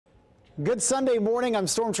Good Sunday morning. I'm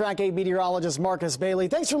Storm Track 8 meteorologist Marcus Bailey.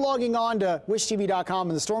 Thanks for logging on to wishtv.com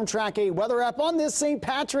and the Storm Track 8 weather app on this St.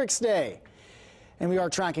 Patrick's Day. And we are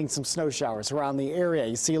tracking some snow showers around the area.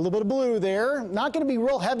 You see a little bit of blue there. Not going to be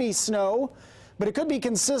real heavy snow, but it could be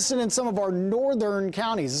consistent in some of our northern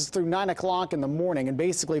counties. This is through 9 o'clock in the morning, and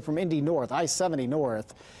basically from Indy north, I-70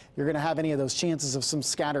 north, you're going to have any of those chances of some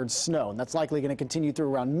scattered snow, and that's likely going to continue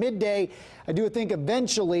through around midday. I do think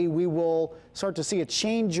eventually we will start to see a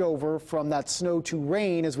changeover from that snow to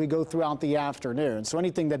rain as we go throughout the afternoon. So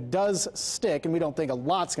anything that does stick, and we don't think a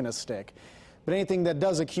lot's going to stick, but anything that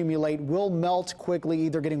does accumulate will melt quickly,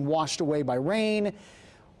 either getting washed away by rain,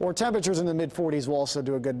 or temperatures in the mid-40s will also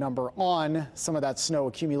do a good number on some of that snow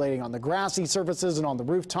accumulating on the grassy surfaces and on the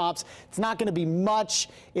rooftops. It's not going to be much.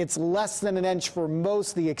 It's less than an inch for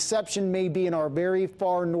most. The exception may be in our very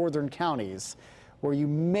far northern counties, where you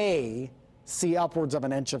may see upwards of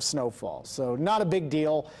an inch of snowfall. So not a big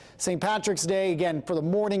deal. St. Patrick's Day, again, for the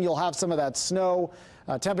morning, you'll have some of that snow.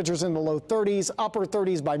 Temperatures in the low 30s, upper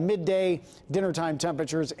 30s by midday. Dinner time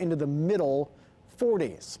temperatures into the middle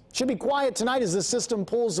 40s. Should be quiet tonight as the system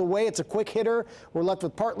pulls away. It's a quick hitter. We're left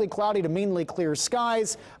with partly cloudy to mainly clear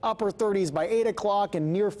skies. Upper 30s by 8 o'clock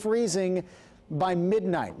and near freezing by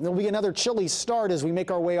midnight. There'll be another chilly start as we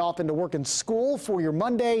make our way off into work and school for your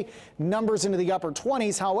Monday. Numbers into the upper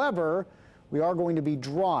 20s. However, we are going to be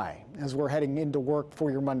dry as we're heading into work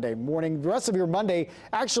for your Monday morning. The rest of your Monday,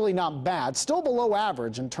 actually not bad. Still below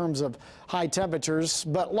average in terms of high temperatures,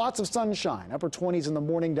 but lots of sunshine. Upper 20s in the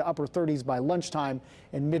morning to upper 30s by lunchtime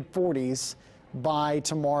and mid 40s by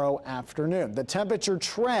tomorrow afternoon. The temperature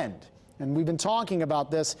trend, and we've been talking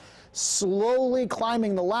about this, slowly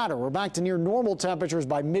climbing the ladder. We're back to near normal temperatures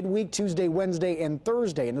by midweek, Tuesday, Wednesday, and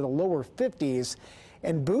Thursday into the lower 50s.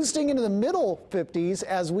 And boosting into the middle 50s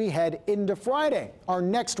as we head into Friday. Our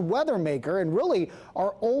next weather maker, and really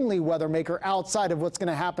our only weather maker outside of what's going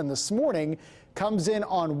to happen this morning, comes in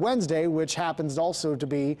on Wednesday, which happens also to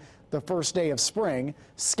be the first day of spring.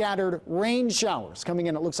 Scattered rain showers coming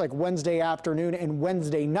in, it looks like Wednesday afternoon and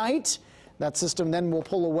Wednesday night. That system then will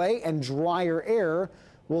pull away and drier air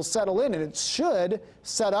will settle in, and it should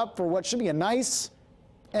set up for what should be a nice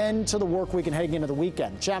end to the work week and heading into the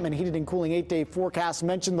weekend. Chapman Heated and Cooling 8-day forecast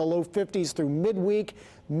mentioned the low 50s through midweek,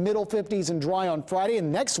 middle 50s and dry on Friday.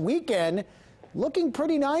 And next weekend looking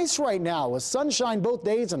pretty nice right now with sunshine both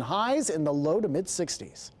days and highs in the low to mid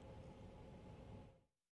 60s.